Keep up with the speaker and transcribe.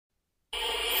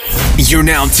You're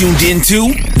now tuned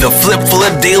into the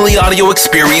Flip Daily Audio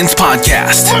Experience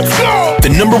Podcast. Let's go! The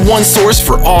number one source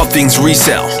for all things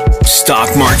resale.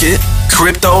 Stock market,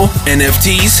 crypto,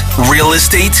 NFTs, real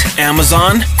estate,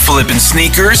 Amazon, flipping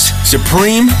sneakers,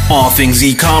 Supreme, all things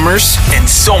e-commerce, and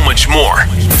so much more.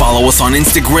 Follow us on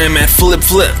Instagram at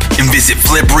FlipFlip and visit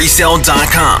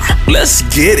flipresale.com. Let's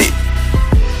get it.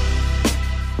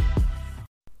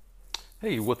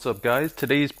 Hey, what's up guys?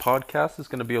 Today's podcast is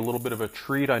going to be a little bit of a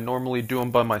treat. I normally do them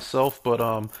by myself, but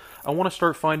I want to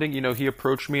start finding, he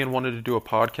approached me and wanted to do a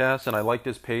podcast, and I liked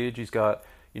his page. He's got,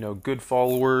 good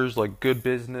followers, like good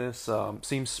business,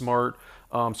 seems smart.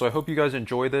 So I hope you guys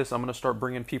enjoy this. I'm going to start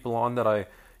bringing people on that I,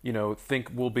 think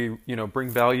will be,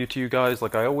 bring value to you guys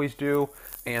like I always do.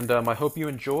 And I hope you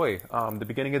enjoy. The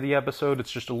beginning of the episode,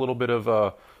 it's just a little bit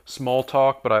of small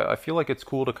talk, but I feel like it's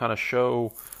cool to kind of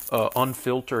show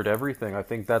unfiltered everything. I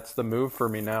think that's the move for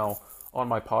me now on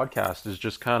my podcast, is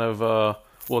just kind of,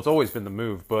 well, it's always been the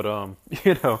move, but, a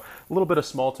little bit of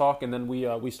small talk, and then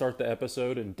we start the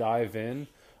episode and dive in.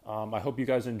 I hope you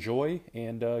guys enjoy,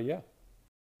 and yeah.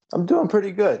 I'm doing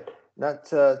pretty good. Not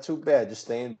too bad. Just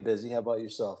staying busy. How about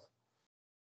yourself?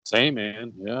 Same,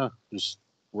 man. Yeah, just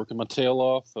working my tail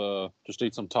off. Just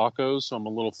ate some tacos, so I'm a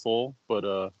little full,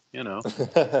 but Nice.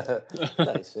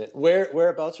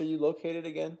 Whereabouts are you located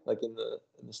again? Like in the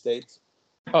States?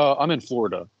 I'm in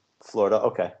Florida. Florida.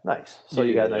 Okay, nice. So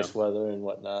you got Yeah. nice weather and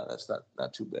whatnot. That's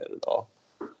not too bad at all.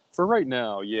 For right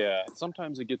now, yeah.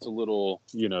 Sometimes it gets a little,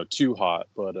 too hot,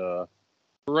 but for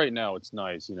right now it's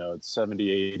nice. It's 70,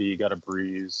 80, got a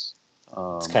breeze.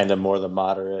 It's kind of more the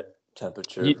moderate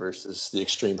temperature versus the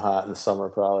extreme hot in the summer,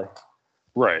 probably.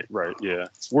 Right, yeah.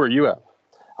 Where are you at?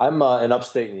 I'm in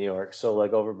upstate New York, so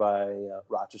like over by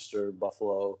Rochester,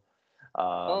 Buffalo,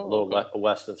 a little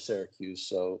west of Syracuse.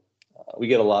 So we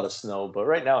get a lot of snow, but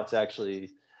right now it's actually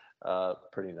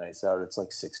pretty nice out. It's like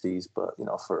 60s, but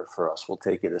for us, we'll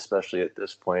take it, especially at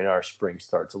this point. Our spring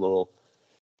starts a little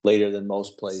later than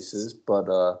most places, but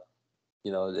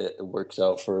it works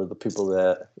out for the people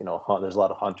that hunt. There's a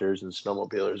lot of hunters and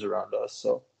snowmobilers around us,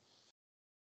 so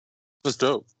That's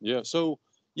dope. Yeah. So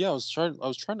yeah, I was kind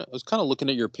of looking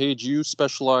at your page. You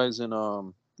specialize in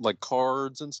like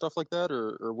cards and stuff like that,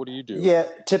 or what do you do? yeah.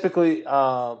 Typically,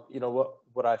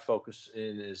 what I focus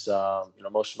in is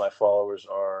most of my followers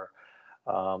are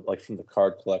like from the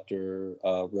card collector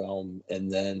realm, and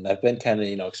then I've been kind of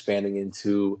expanding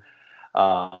into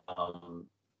some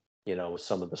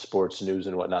of the sports news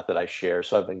and whatnot that I share.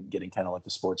 So I've been getting kind of like the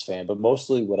sports fan, but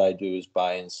mostly what I do is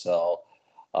buy and sell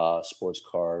sports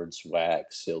cards,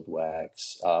 sealed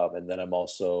wax, and then I'm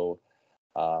also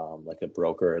like a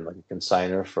broker and like a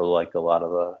consigner for like a lot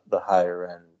of the higher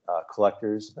end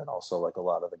collectors, and then also like a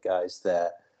lot of the guys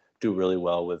that do really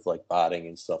well with like botting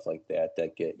and stuff like that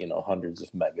get hundreds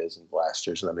of megas and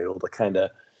blasters, and I'm able to kind of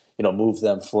move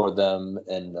them for them,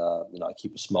 and I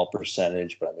keep a small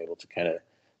percentage, but I'm able to kind of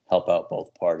help out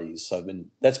both parties. So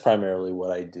that's primarily what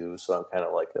I do. So I'm kind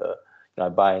of like I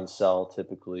buy and sell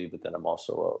typically, but then I'm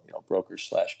also a broker /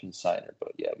 consigner.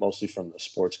 But yeah, mostly from the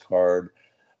sports card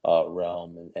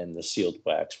realm and the sealed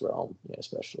wax realm,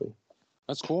 especially.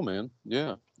 That's cool, man.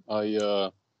 Yeah.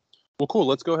 Well, cool.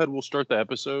 Let's go ahead. We'll start the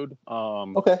episode.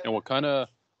 Okay. And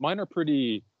mine are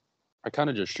pretty. I kind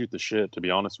of just shoot the shit, to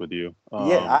be honest with you.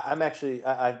 I'm actually.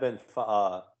 I've been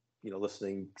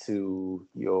listening to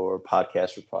your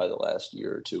podcast for probably the last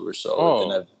year or two or so.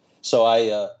 Oh.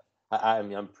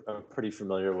 I'm pretty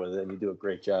familiar with it, and you do a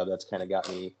great job. That's kind of got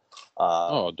me,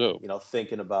 dope.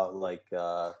 Thinking about like,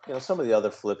 some of the other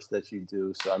flips that you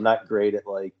do. So I'm not great at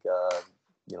like,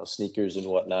 sneakers and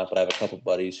whatnot, but I have a couple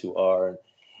buddies who are,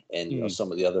 and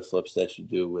some of the other flips that you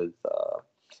do with,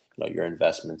 your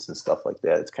investments and stuff like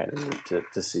that. It's kind of neat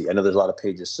to see. I know there's a lot of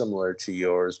pages similar to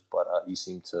yours, but you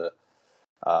seem to,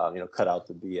 cut out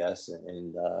the BS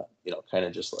and kind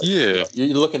of just like,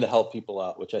 you're looking to help people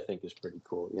out, which I think is pretty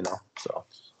cool, so.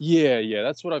 Yeah.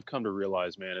 That's what I've come to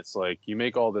realize, man. It's like you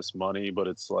make all this money, but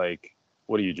it's like,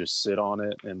 what do you just sit on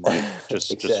it and like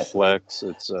just flex?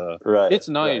 It's right. It's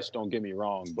nice. Right. Don't get me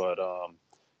wrong, but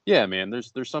yeah, man,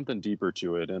 there's something deeper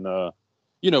to it. And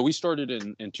we started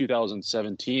in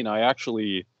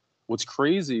 2017. What's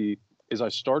crazy is I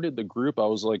started the group. I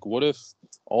was like, what if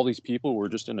all these people were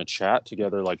just in a chat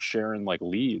together, like sharing like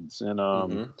leads, and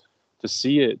to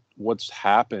see what's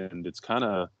happened, it's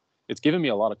given me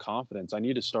a lot of confidence. I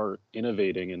need to start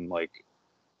innovating and like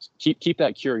keep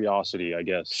that curiosity, I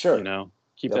guess. Sure.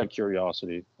 Keep that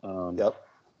curiosity. Yep.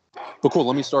 But cool,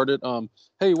 let me start it.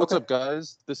 Hey, what's up,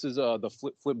 guys? This is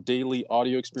the Flip Daily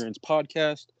Audio Experience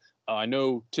Podcast. I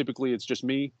know typically it's just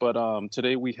me, but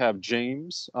today we have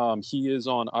James. He is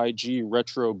on IG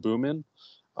Retro Boomin.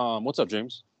 What's up,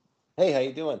 James? Hey, how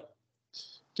you doing?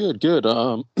 Good, good.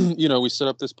 We set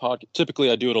up this podcast.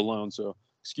 Typically, I do it alone, so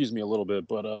excuse me a little bit,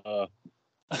 but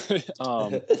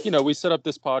we set up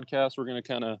this podcast. We're gonna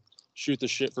kind of shoot the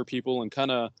shit for people and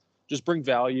kind of just bring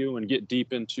value and get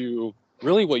deep into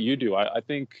really what you do. I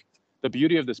think the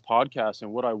beauty of this podcast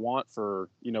and what I want for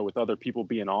with other people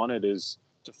being on it is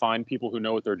to find people who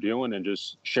know what they're doing and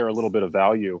just share a little bit of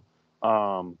value.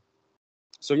 So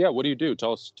yeah, what do you do?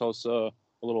 Tell us a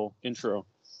little intro.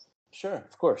 Sure,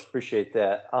 of course. Appreciate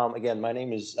that. Again, my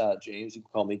name is James. You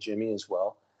can call me Jimmy as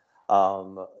well.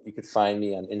 You could find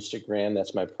me on Instagram.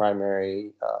 That's my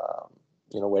primary,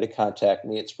 way to contact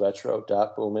me. It's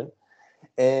retro.boomin.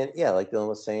 And yeah, like Dylan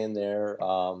was saying there,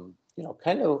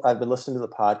 I've been listening to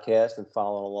the podcast and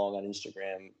following along on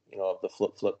Instagram, of the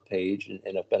Flip page,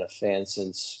 and I've been a fan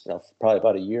since, probably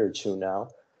about a year or two now.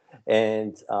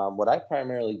 And what I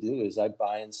primarily do is I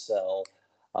buy and sell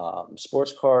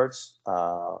sports cards,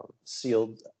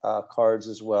 sealed cards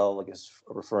as well, I guess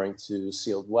referring to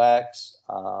sealed wax,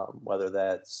 whether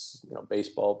that's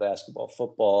baseball, basketball,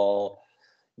 football,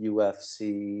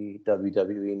 UFC,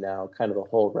 WWE now, kind of the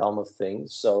whole realm of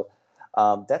things. So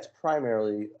that's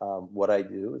primarily what I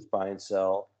do is buy and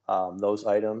sell those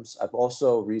items. I've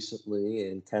also recently,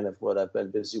 and kind of what I've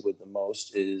been busy with the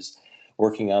most, is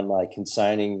working on my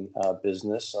consigning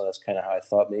business. So that's kind of how I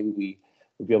thought maybe we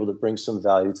would be able to bring some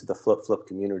value to the flip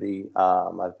community.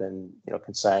 I've been,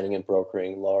 consigning and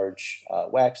brokering large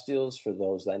wax deals for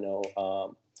those that I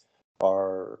know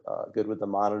are good with the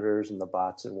monitors and the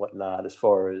bots and whatnot, as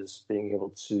far as being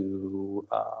able to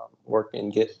work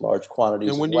and get large quantities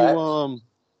And of wax.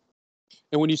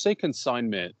 when you say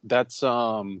consignment, that's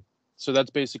so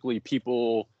that's basically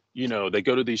people, they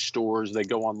go to these stores, they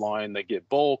go online, they get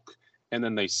bulk, and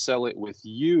then they sell it with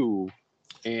you,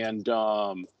 and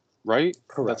right?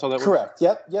 Correct. That's how that works? Correct.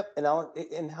 Yep.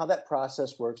 And how that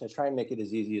process works, I try and make it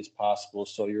as easy as possible.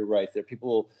 So you're right. There are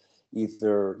people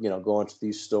either, go into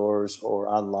these stores or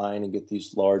online and get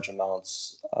these large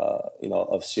amounts,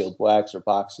 of sealed wax or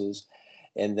boxes.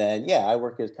 And then, I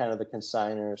work as kind of the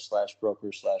consigner /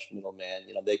 broker / middleman.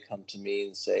 They come to me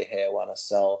and say, hey, I want to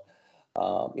sell,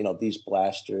 these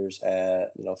blasters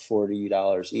at,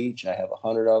 $40 each. I have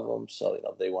 100 of them. So,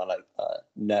 they want to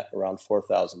net around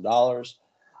 $4,000.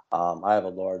 I have a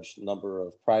large number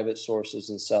of private sources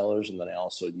and sellers, and then I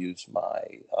also use my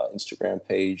Instagram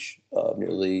page of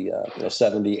nearly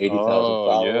 70, 80,000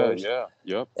 followers. Yeah,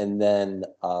 yep. And then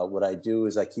what I do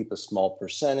is I keep a small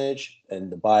percentage,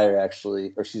 and the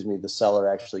seller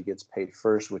actually gets paid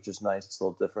first, which is nice. It's a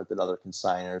little different than other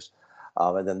consigners.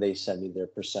 And then they send me their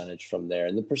percentage from there.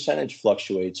 And the percentage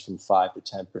fluctuates from 5 to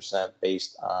 10%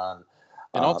 based on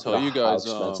And I'll tell you guys,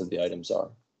 how expensive the items are.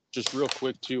 Just real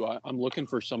quick too, I'm looking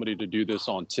for somebody to do this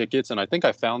on tickets, and I think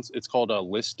I found it's called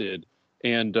Listed,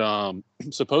 and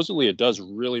supposedly it does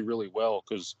really, really well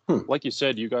because, like you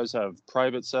said, you guys have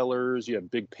private sellers, you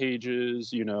have big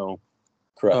pages,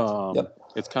 Correct. Yep.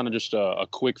 It's kind of just a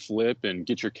quick flip and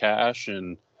get your cash,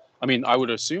 and I mean, I would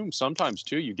assume sometimes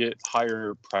too you get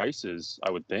higher prices.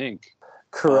 I would think.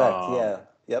 Correct. Yeah.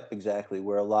 Yep. Exactly.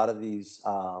 Where a lot of these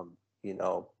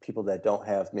people that don't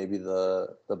have maybe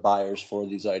the buyers for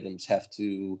these items have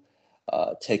to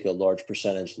take a large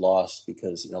percentage loss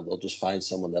because, they'll just find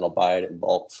someone that'll buy it in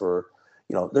bulk for,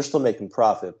 they're still making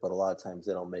profit, but a lot of times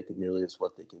they don't make it nearly as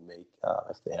what they can make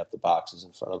if they have the boxes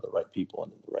in front of the right people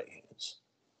and in the right hands.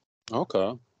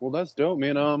 Okay. Well, that's dope,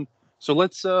 man. So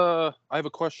let's, I have a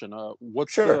question.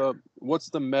 What's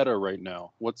the meta right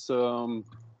now? What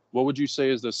would you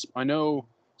say is this? I know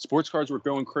sports cards were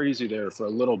going crazy there for a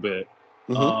little bit.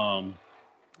 And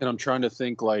I'm trying to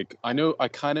think, like, I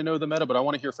kind of know the meta, but I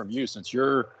want to hear from you since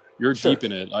you're deep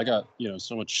in it. I got,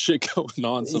 so much shit going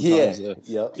on sometimes.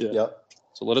 Yep.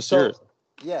 So let us hear it.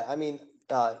 Yeah. I mean,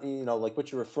 like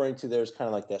what you're referring to there is kind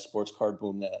of like that sports card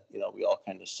boom that, we all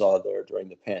kind of saw there during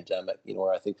the pandemic,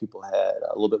 where I think people had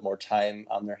a little bit more time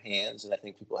on their hands, and I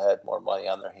think people had more money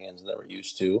on their hands than they were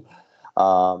used to.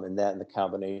 And that, in the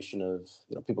combination of,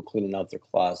 people cleaning out their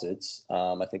closets,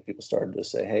 I think people started to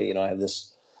say, hey, I have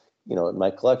this, in my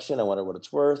collection, I wonder what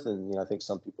it's worth. And, I think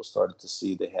some people started to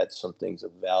see they had some things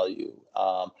of value.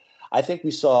 I think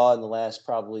we saw in the last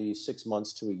probably 6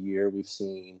 months to a year, we've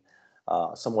seen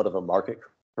somewhat of a market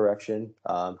correction.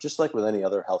 Just like with any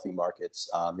other healthy markets,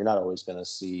 you're not always going to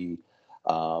see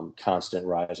constant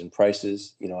rise in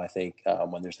prices. I think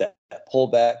when there's that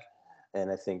pullback, and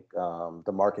I think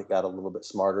the market got a little bit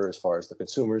smarter as far as the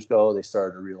consumers go. They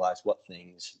started to realize what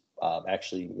things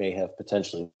actually may have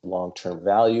potentially long-term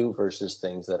value versus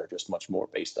things that are just much more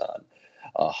based on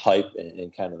hype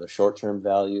and kind of the short-term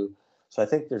value. So I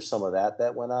think there's some of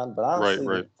that went on, but Right, honestly,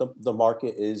 right. the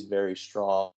market is very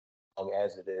strong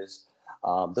as it is.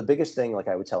 The biggest thing, like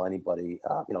I would tell anybody,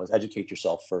 is educate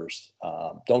yourself first.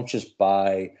 Don't just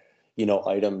buy,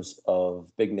 items of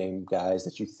big name guys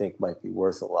that you think might be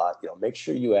worth a lot. Make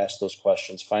sure you ask those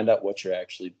questions, find out what you're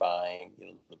actually buying,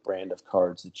 the brand of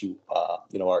cards that you, are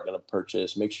going to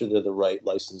purchase, make sure they're the right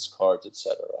licensed cards,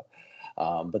 etc.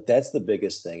 But that's the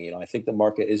biggest thing. I think the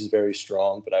market is very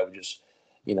strong, but I would just,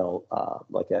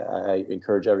 like I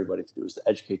encourage everybody to do is to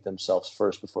educate themselves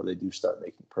first before they do start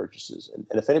making purchases. And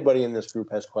if anybody in this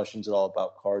group has questions at all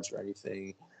about cards or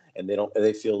anything, and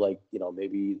they feel like,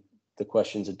 maybe the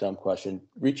question's a dumb question,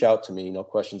 reach out to me. No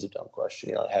question's a dumb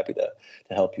question. I'm happy to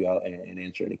help you out and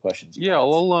answer any questions you Yeah,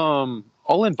 have.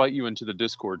 I'll invite you into the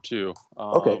Discord too.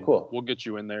 Okay, cool. We'll get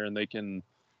you in there and they can.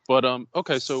 But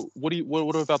okay. So what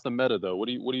about the meta though? What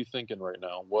are you thinking right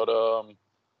now?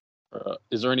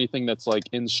 Is there anything that's like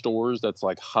in stores that's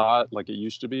like hot like it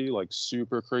used to be, like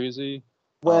super crazy?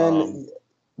 When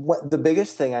what the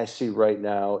biggest thing I see right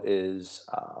now is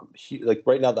like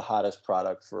right now the hottest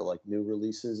product for like new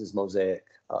releases is Mosaic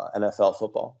NFL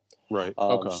football. Right.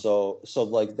 Okay. So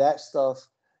like that stuff,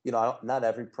 not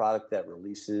every product that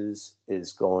releases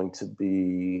is going to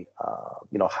be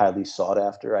highly sought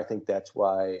after. I think that's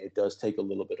why it does take a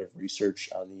little bit of research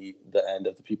on the end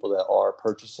of the people that are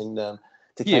purchasing them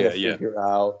to kind of figure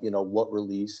out what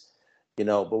release.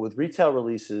 But with retail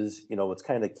releases, what's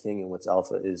kind of king and what's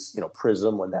alpha is,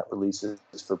 Prism, when that releases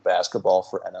for basketball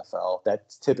for NFL.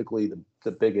 That's typically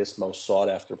the biggest, most sought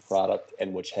after product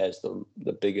and which has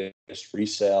the biggest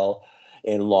resale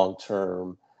and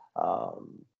long-term,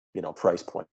 price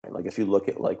point. Like if you look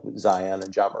at like Zion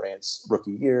and Ja Morant's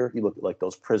rookie year, you look at like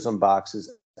those Prism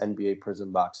boxes, NBA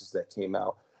Prism boxes that came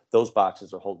out, those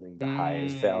boxes are holding the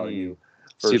highest value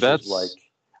versus like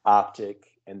Optic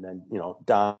and then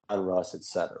Don Russ,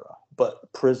 etc.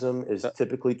 But Prism is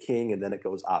typically king, and then it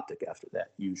goes Optic after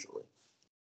that usually.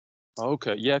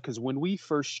 Okay, yeah, because when we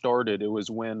first started, it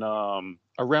was when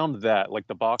around that, like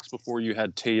the box before you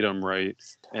had Tatum, right,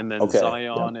 and then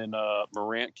Zion and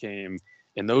Morant came,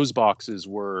 and those boxes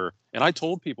were, and I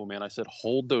told people, man, I said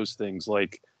hold those things,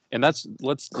 like, and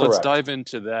let's dive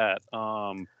into that.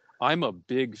 I'm a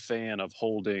big fan of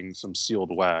holding some sealed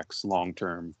wax long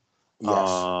term.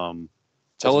 Yes.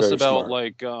 Tell us about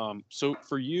like so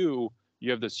for you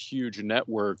have this huge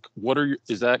network.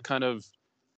 Is that kind of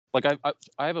like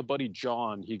I have a buddy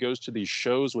John, he goes to these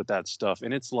shows with that stuff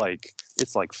and it's like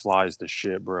flies to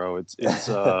shit, bro. It's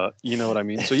you know what I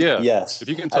mean? So yeah. Yes. If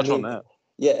you can touch on that.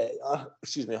 Yeah,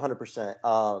 excuse me,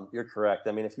 100%. You're correct.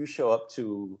 I mean, if you show up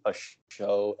to a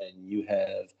show and you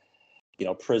have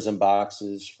Prism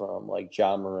boxes from like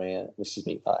Ja Morant,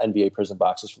 NBA Prism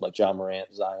boxes from like Ja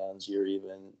Morant, Zion's year,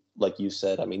 even like you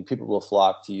said, I mean, people will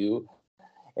flock to you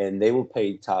and they will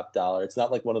pay top dollar. It's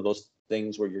not like one of those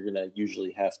things where you're going to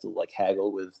usually have to like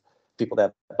haggle with people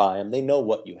that buy them. They know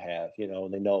what you have,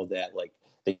 and they know that like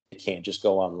they can't just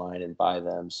go online and buy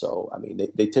them. So, I mean,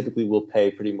 they typically will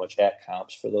pay pretty much at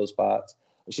comps for those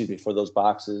for those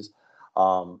boxes.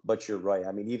 But you're right.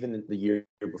 I mean, even the year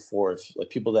before, if like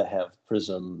people that have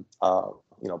Prism,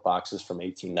 boxes from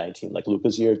 18-19, like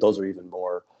Luka's year, those are even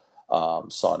more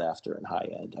sought after and high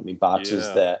end. I mean,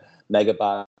 that mega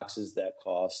boxes that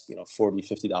cost,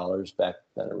 $40-$50 back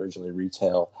then originally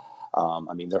retail.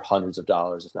 I mean, they're hundreds of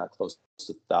dollars, if not close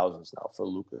to thousands now for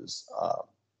Luka's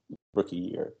rookie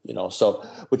year. So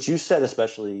what you said,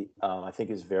 especially, I think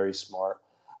is very smart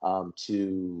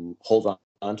to hold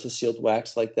on to sealed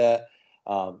wax like that.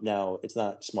 Now, it's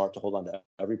not smart to hold on to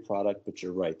every product, but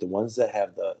you're right. The ones that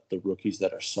have the rookies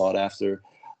that are sought after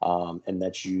and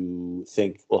that you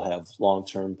think will have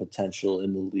long-term potential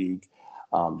in the league,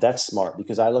 that's smart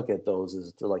because I look at those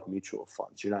as they're like mutual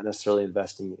funds. You're not necessarily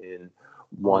investing in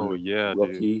one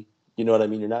rookie. Dude. You know what I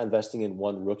mean? You're not investing in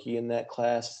one rookie in that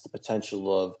class. It's the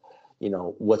potential of,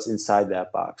 what's inside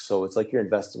that box. So it's like you're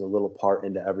investing a little part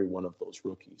into every one of those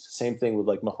rookies. Same thing with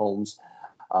like Mahomes.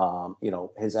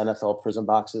 His NFL Prism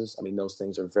boxes. I mean, those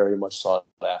things are very much sought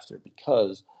after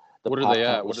because. What are they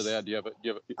at? Do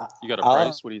you got a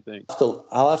price? What do you think?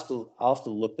 I'll have to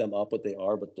look them up what they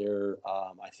are, but they're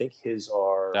I think his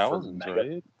are thousands,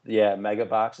 right? Yeah, mega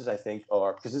boxes I think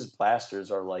are because his blasters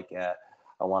are like at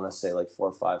I want to say like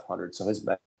 400 or 500, so his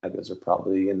megas are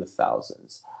probably in the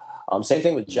thousands. Same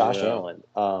thing with Josh Allen.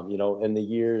 In the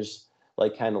years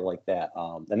like kind of like that,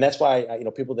 and that's why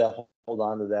people that hold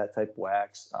on to that type of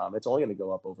wax, it's only going to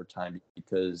go up over time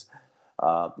because.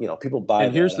 People buy.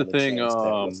 And here's the thing.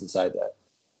 What's inside that?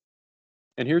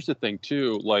 And here's the thing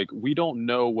too, like we don't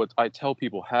know what I tell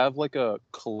people have like a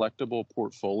collectible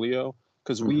portfolio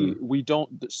because Hmm. we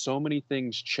don't so many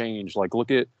things change. Like look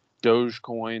at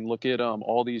Dogecoin, look at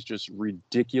all these just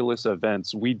ridiculous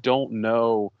events. We don't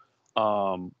know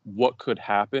what could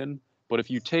happen, but if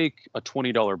you take a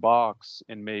 $20 box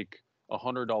and make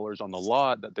 $100 on the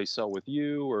lot that they sell with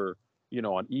you or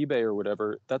on eBay or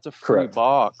whatever, that's a free Correct.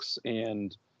 box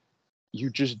and you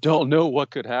just don't know what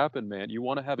could happen, man. You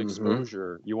want to have Hmm.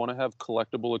 exposure. You want to have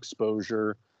collectible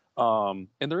exposure. And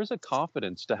there is a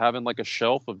confidence to having like a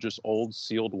shelf of just old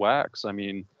sealed wax. I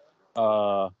mean,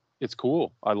 uh, it's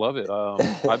cool. I love it.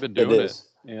 I've been It doing it. is.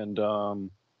 And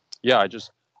yeah,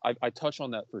 I touch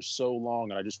on that for so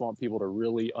long. And I just want people to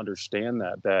really understand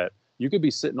that you could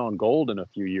be sitting on gold in a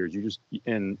few years.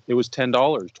 And it was $10,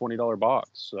 $20 box.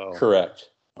 So,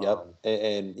 Correct. Yep. um,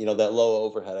 And that low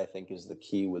overhead, I think, is the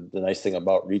key. With the nice thing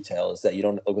about retail is that you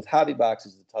don't, with hobby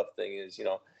boxes, the tough thing is,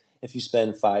 if you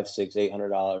spend five, six,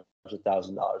 $800,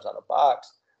 $1,000 on a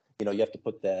box, you have to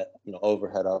put that,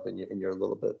 overhead up, and you're a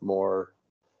little bit more,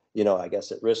 I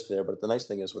guess, at risk there. But the nice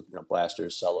thing is with,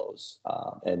 blasters, cellos,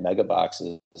 and mega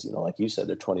boxes, like you said,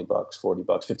 they're $20, $40,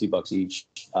 $50 each.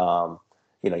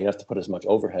 You have to put as much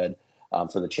overhead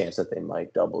for the chance that they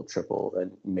might double, triple,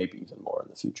 and maybe even more in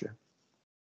the future.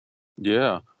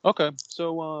 yeah. Okay.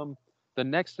 So the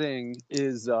next thing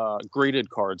is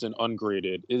graded cards and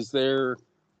ungraded. Is there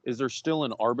still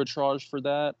an arbitrage for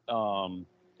that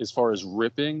as far as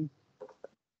ripping?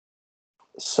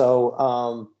 So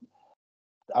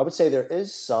I would say there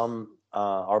is some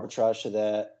arbitrage to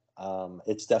that.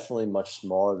 It's definitely much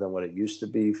smaller than what it used to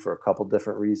be for a couple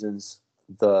different reasons.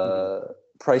 Hmm. The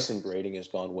price and grading has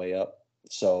gone way up.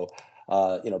 So,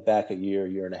 back a year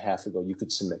and a half ago, you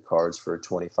could submit cards for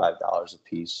 $25 a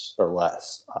piece or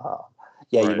less.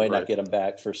 Yeah, you Right, might not right. get them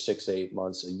back for 6 8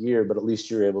 months, a year, but at least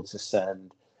you're able to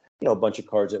send, a bunch of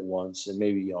cards at once, and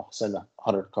maybe send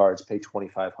 100 cards, pay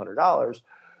 $2,500.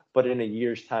 But in a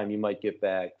year's time, you might get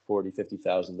back $40,000,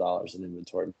 $50,000 in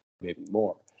inventory, maybe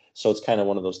more. So it's kind of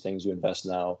one of those things you invest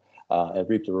now and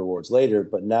reap the rewards later.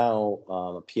 But now,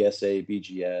 PSA,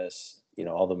 BGS,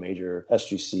 all the major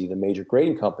SGC, the major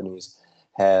grading companies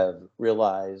have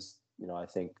realized, I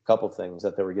think a couple of things,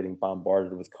 that they were getting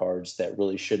bombarded with cards that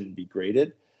really shouldn't be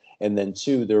graded. And then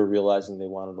two, they were realizing they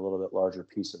wanted a little bit larger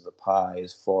piece of the pie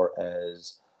as far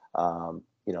as,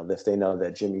 if they know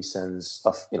that Jimmy sends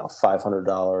a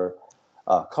 $500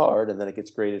 card, and then it gets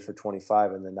graded for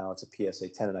 25, and then now it's a PSA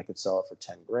 10, and I could sell it for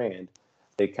 10 grand.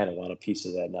 They kind of want a piece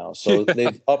of that now. So Yeah.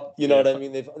 they've upped, Yeah. what I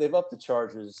mean? They've upped the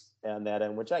charges on that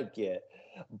end, which I get.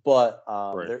 But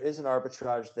Right. there is an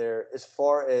arbitrage there as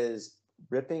far as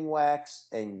ripping wax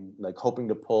and like hoping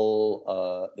to pull,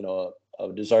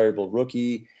 a desirable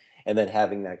rookie, and then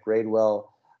having that grade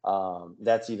well.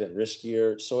 That's even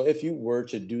riskier. So if you were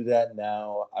to do that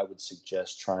now, I would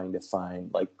suggest trying to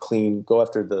find like go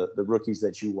after the rookies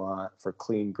that you want for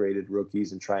clean graded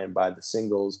rookies, and try and buy the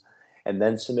singles and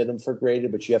then submit them for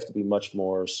graded. But you have to be much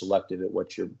more selective at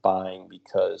what you're buying,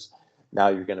 because now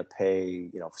you're going to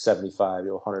pay, $75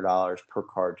 to $100 per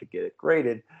card to get it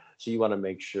graded. So you want to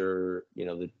make sure,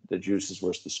 the juice is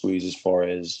worth the squeeze as far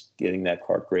as getting that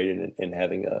card graded, and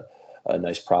having a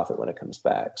nice profit when it comes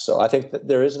back. So I think that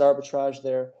there is an arbitrage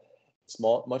there,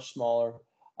 small, much smaller.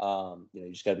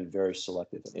 You just got to be very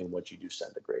selective in what you do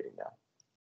send to grading now.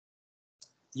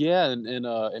 Yeah, and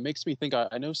it makes me think.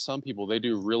 I know some people they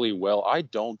do really well. I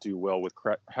don't do well with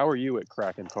crack. How are you at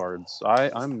cracking cards?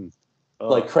 I'm,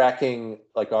 Like cracking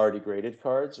like already graded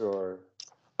cards, or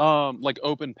like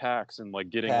open packs and like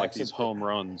getting like packs. these home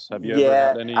runs. Have you ever Yeah,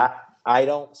 had any? I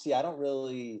don't see. I don't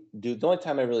really do. The only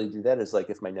time I really do that is like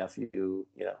if my nephew,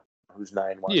 who's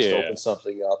 9, wants to Yeah. open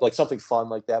something up, like something fun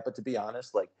like that. But to be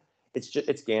honest, like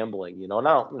it's gambling, and I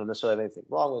don't, necessarily have anything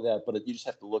wrong with that. But you just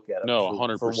have to look at it No,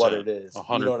 for what 100%. it is.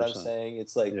 You know what I'm 100%. saying?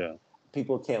 It's like Yeah.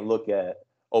 people can't look at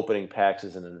opening packs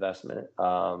as an investment.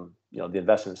 The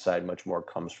investment side much more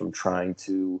comes from trying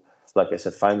to, like I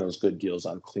said, find those good deals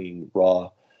on clean, raw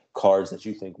cards that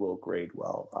you think will grade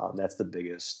well. That's the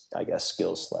biggest, I guess,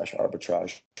 skill slash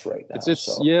arbitrage right now. It's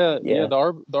So, yeah. yeah,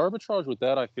 The arbitrage with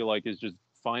that I feel like is just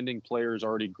finding players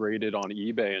already graded on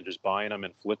eBay and just buying them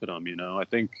and flipping them. I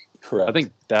correct.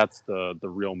 think that's the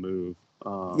real move.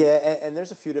 Yeah, and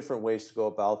there's a few different ways to go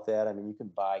about that. I mean, you can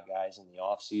buy guys in the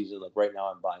off season. Like right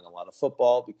now, I'm buying a lot of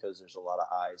football because there's a lot of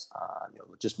eyes on,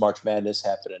 just March Madness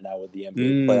happening now with the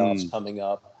NBA playoffs Mm, coming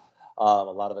up. A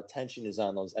lot of attention is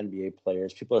on those NBA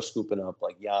players. People are scooping up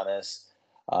like Giannis,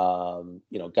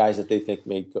 guys that they think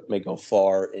may go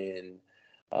far in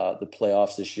the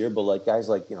playoffs this year. But like guys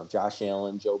like Josh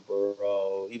Allen, Joe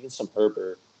Burrow, even some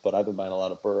Herbert. but I've been buying a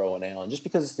lot of Burrow and Allen just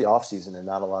because it's the off season and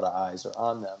not a lot of eyes are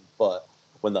on them. But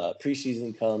when the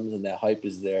preseason comes and that hype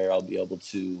is there, I'll be able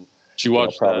to, Did you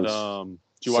watch probably that?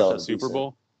 Did you watch that Super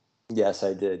Bowl? Yes,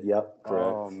 I did. Yep, correct.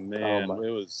 Oh man, it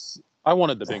was. I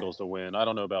wanted the Bengals to win. I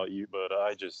don't know about you, but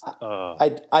I just.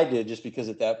 I did, just because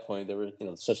at that point they were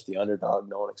such the underdog.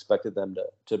 No one expected them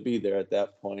to be there at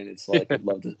that point. It's like I'd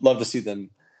love to see them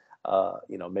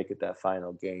make it that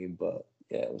final game. But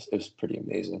yeah, it was pretty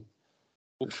amazing.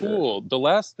 Well, cool. Sure. The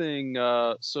last thing,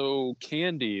 so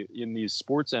Candy in these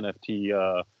sports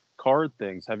NFT card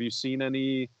things. Have you seen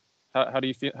any? How do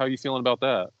you feel? How are you feeling about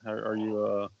that? How are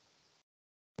you?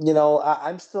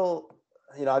 I'm still,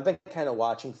 I've been kind of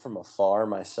watching from afar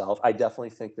myself. I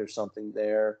definitely think there's something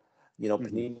there.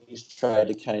 Panini's tried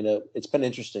to kind of. It's been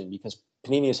interesting because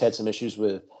Panini has had some issues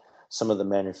with some of the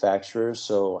manufacturers.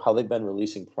 So how they've been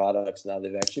releasing products now,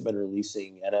 they've actually been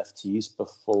releasing NFTs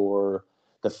before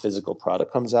the physical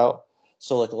product comes out.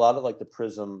 So like a lot of like the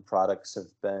Prism products have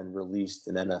been released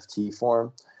in NFT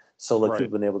form. So like people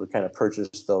have been able to kind of purchase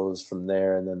those from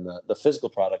there, and then the physical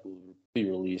product will be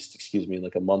released, in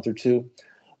like a month or two.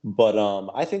 But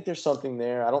I think there's something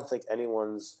there. I don't think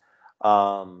anyone's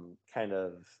kind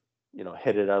of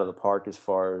hit it out of the park as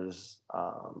far as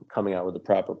coming out with the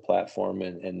proper platform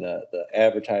and the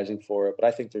advertising for it. But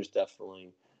I think there's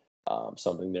definitely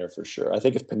something there for sure. I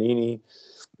think if Panini,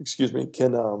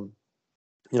 can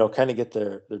kind of get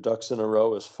their ducks in a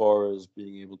row as far as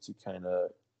being able to kind of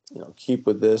keep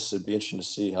with this, it'd be interesting to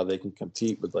see how they can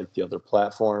compete with like the other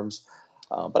platforms.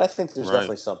 But I think there's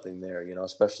definitely something there,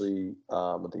 especially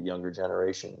with the younger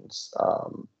generations,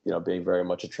 being very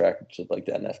much attracted to like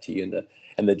the NFT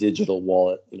and the digital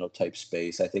wallet, type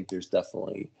space. I think there's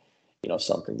definitely,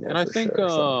 something there. And I think,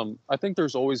 sure. I think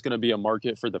there's always going to be a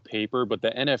market for the paper, but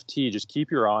the NFT, just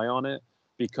keep your eye on it,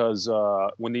 because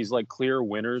when these like clear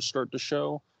winners start to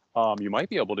show, you might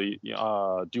be able to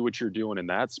do what you're doing in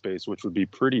that space, which would be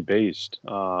pretty based.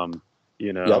 To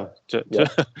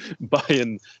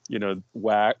buying,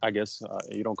 wax. I guess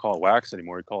you don't call it wax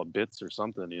anymore; you call it bits or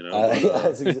something.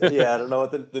 I don't know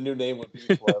what the new name would be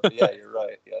for it, but yeah, you're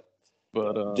right. Yeah,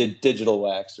 but digital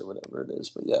wax or whatever it is.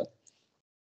 But yeah.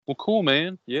 Well, cool,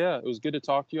 man. Yeah, it was good to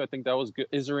talk to you. I think that was good.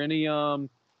 Is there any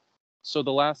So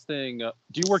the last thing,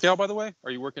 do you work out, by the way?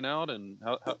 Are you working out? And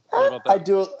what about that? I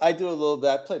do a little bit.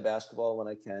 I play basketball when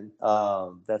I can.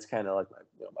 That's kind of like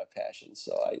my passion.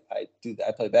 So I do that.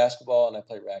 I play basketball and I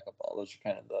play racquetball. Those are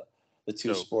kind of the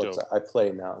two sports I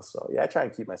play now. So yeah, I try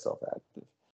and keep myself active.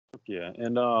 Yeah,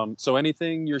 and so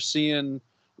anything you're seeing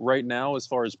right now as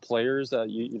far as players that a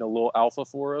little alpha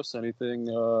for us? Anything?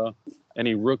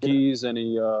 Any rookies?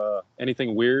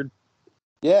 Anything weird?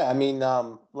 Yeah, I mean,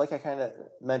 like I kind of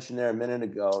mentioned there a minute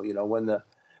ago,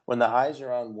 when the eyes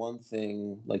are on one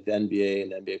thing, like the NBA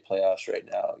and NBA playoffs right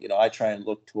now, I try and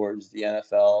look towards the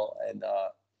NFL and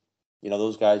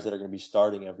those guys that are going to be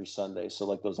starting every Sunday. So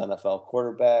like those NFL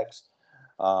quarterbacks,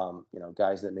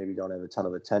 guys that maybe don't have a ton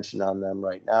of attention on them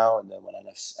right now, and then when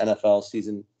NFL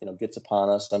season gets upon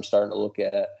us, I'm starting to look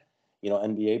at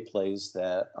NBA plays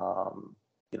that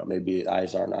maybe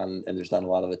eyes aren't on, and there's not a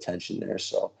lot of attention there.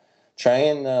 So try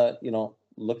and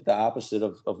look at the opposite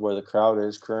of where the crowd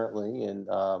is currently, and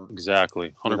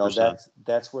exactly 100%.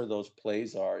 That's where those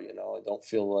plays are. I don't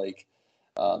feel like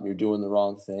you're doing the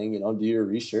wrong thing. Do your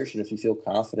research, and if you feel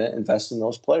confident, invest in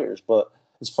those players. But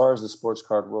as far as the sports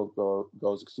card world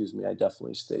goes, I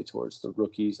definitely stay towards the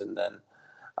rookies, and then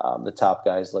the top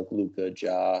guys like Luka,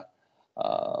 Ja,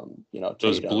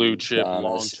 those Tatum, blue chip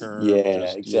long term.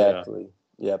 Exactly.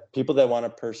 Yeah, people that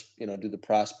want to do the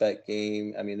prospect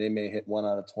game. I mean, they may hit 1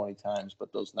 out of 20 times,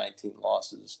 but those 19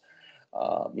 losses,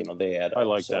 they add up. I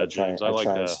like that, James. I like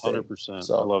that 100%.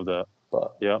 So, I love that.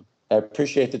 But yeah, I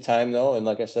appreciate the time though, and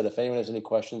like I said, if anyone has any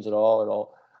questions at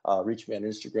all, reach me on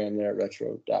Instagram there at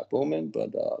retro.boomin.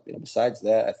 But besides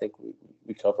that, I think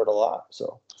we covered a lot.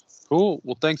 So. Cool.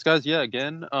 Well, thanks, guys. Yeah,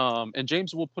 again, and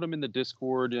James, we'll put him in the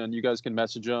Discord, and you guys can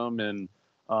message him and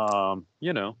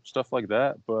stuff like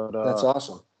that. But that's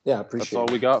awesome. Yeah, I appreciate it. That's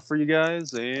all we got for you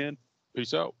guys, and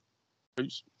peace out.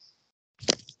 Peace.